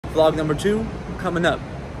Vlog number 2 coming up.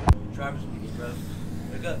 Driver's meeting, bro.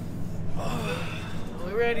 Wake up. Are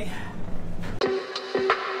we ready?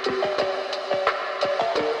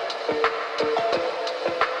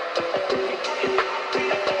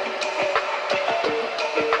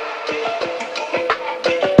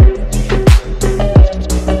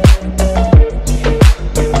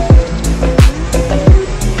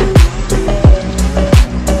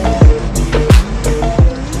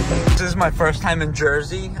 My first time in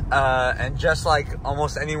Jersey, and just like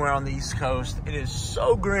almost anywhere on the East Coast, it is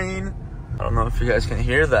so green. I don't know if you guys can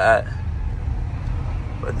hear that,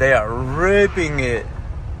 but they are ripping it.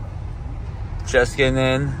 Just getting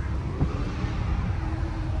in.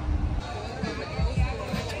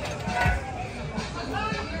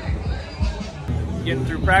 Getting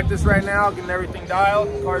through practice right now, getting everything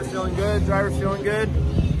dialed. Car's feeling good, driver's feeling good.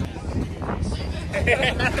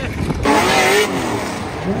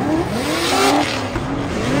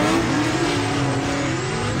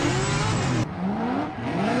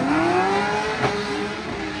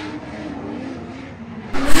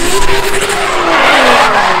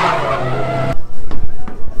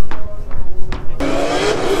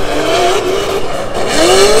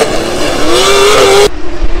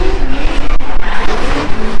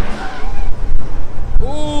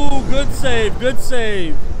 Ooh, good save, good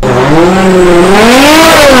save.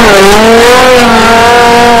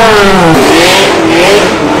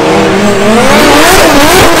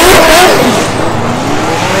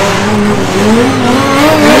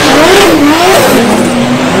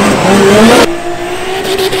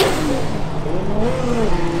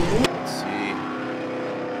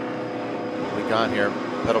 Here,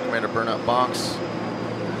 pedal commander burnout box.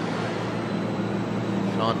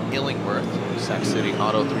 John Illingworth, Sac City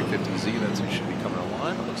Auto 350Z. That's who should be coming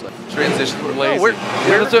online. It looks like transition. Lazy.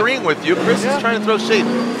 We're agreeing with you. Chris is trying to throw shade.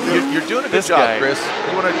 You're doing a good job, guy. Chris.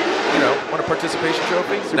 You want a participation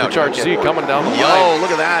trophy? Supercharged Z coming down the line. Yo,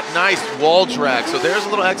 look at that. Nice wall drag. So there's a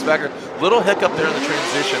little X factor. Little hiccup there in the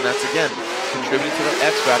transition. That's again contributing to the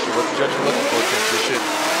X factor. What the judge are looking for. Transition.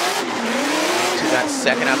 That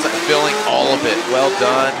second outside, filling all of it. Well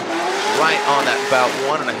done. Right on that about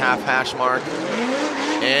 1.5 hash mark.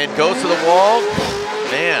 And goes to the wall.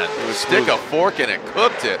 Man, stick a fork in it,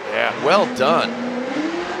 cooked it. Yeah. Well done.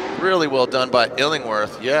 Really well done by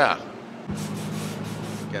Illingworth. Yeah.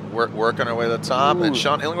 Again, working our way to the top. And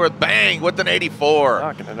Sean Illingworth, bang, with an 84.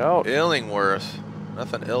 Knocking it out. Illingworth.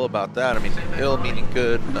 Nothing ill about that. I mean, ill meaning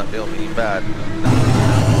good, not ill meaning bad.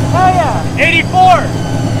 Oh yeah,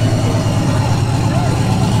 84.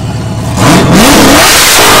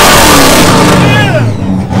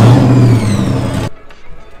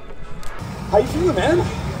 How you feeling, man?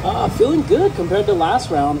 Feeling good compared to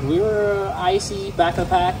last round. We were icy, back of the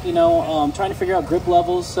pack, you know, trying to figure out grip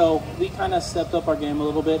levels. So we kind of stepped up our game a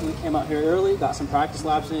little bit. We came out here early, got some practice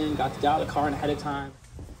laps in, got to dial the car in ahead of time.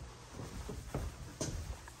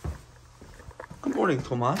 Good morning,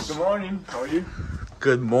 Tomas. Good morning. How are you?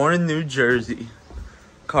 Good morning, New Jersey.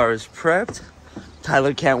 Car is prepped.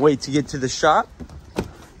 Tyler can't wait to get to the shop.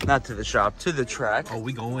 Not to the shop, to the track. Oh,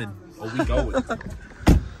 we going. Oh, we going.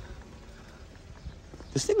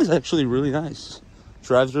 This thing is actually really nice.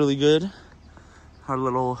 Drives really good. Our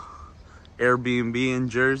little Airbnb in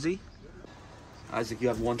Jersey. Isaac, you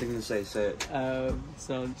have one thing to say. Say it.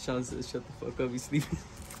 So Sean says, "Shut the fuck up, you sleeping."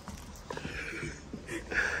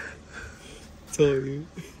 Sorry.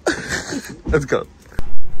 Let's go.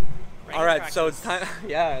 All right, practice. so it's time.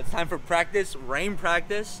 Yeah, it's time for practice. Rain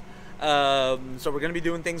practice. So we're gonna be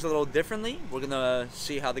doing things a little differently. We're gonna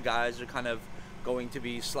see how the guys are kind of going to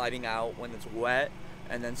be sliding out when it's wet,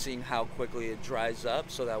 and then seeing how quickly it dries up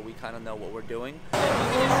so that we kind of know what we're doing.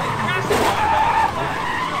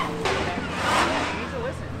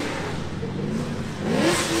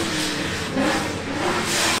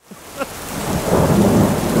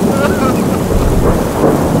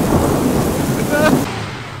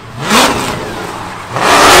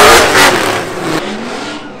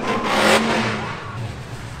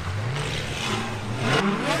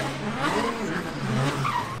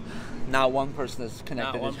 Not one person is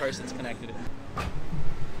connected. Not one person's connected.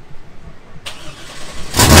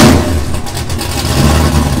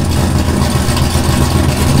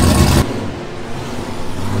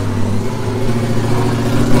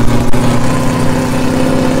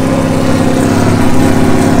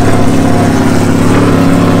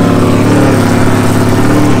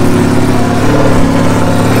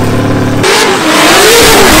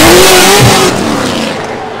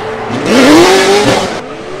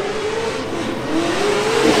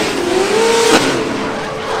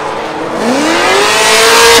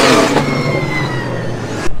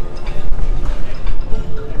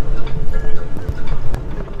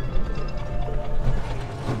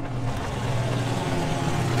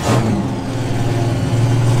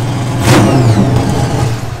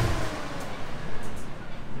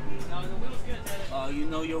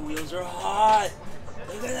 Those are hot.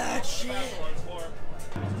 Look at that shit.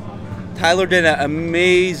 Tyler did an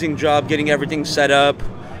amazing job getting everything set up.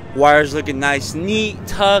 Wires looking nice, neat,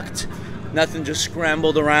 tucked. Nothing just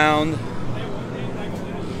scrambled around.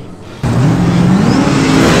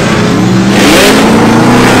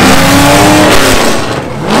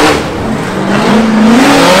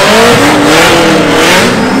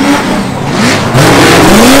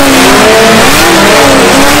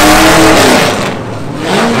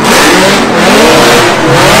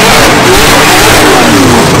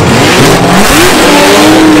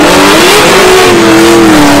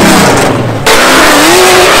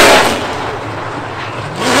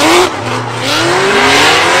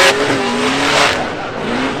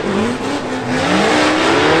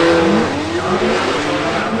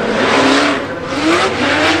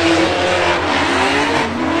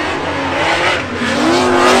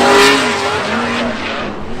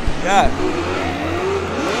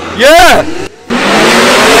 Yeah!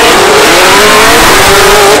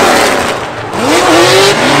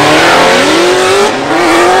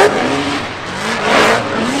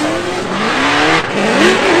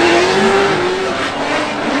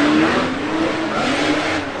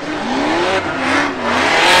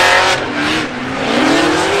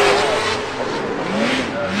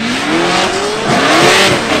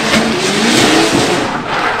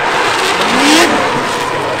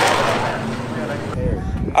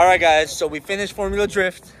 Alright guys, so we finished Formula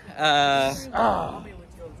Drift.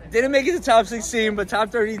 Didn't make it to top 16, but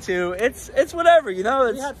top 32. It's whatever, you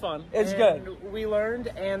know? We had fun. It's good. We learned,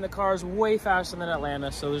 and the car's way faster than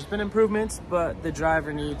Atlanta, so there's been improvements, but the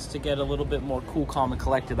driver needs to get a little bit more cool, calm, and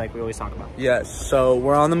collected like we always talk about. Yes, so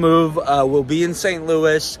we're on the move. We'll be in St.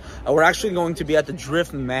 Louis. We're actually going to be at the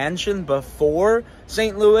Drift Mansion before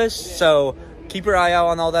St. Louis, so keep your eye out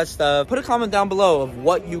on all that stuff. Put a comment down below of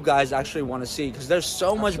what you guys actually want to see, because there's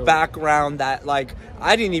so much background that like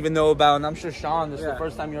I didn't even know about, and I'm sure Sean, this is the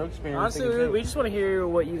first time you're experiencing. Honestly, we just want to hear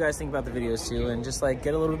what you guys think about the videos too, and just like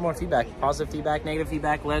get a little bit more feedback, positive feedback, negative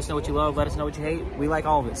feedback. Let us know what you love, let us know what you hate. We like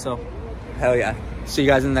all of it. So hell yeah. See you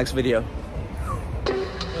guys in the next video.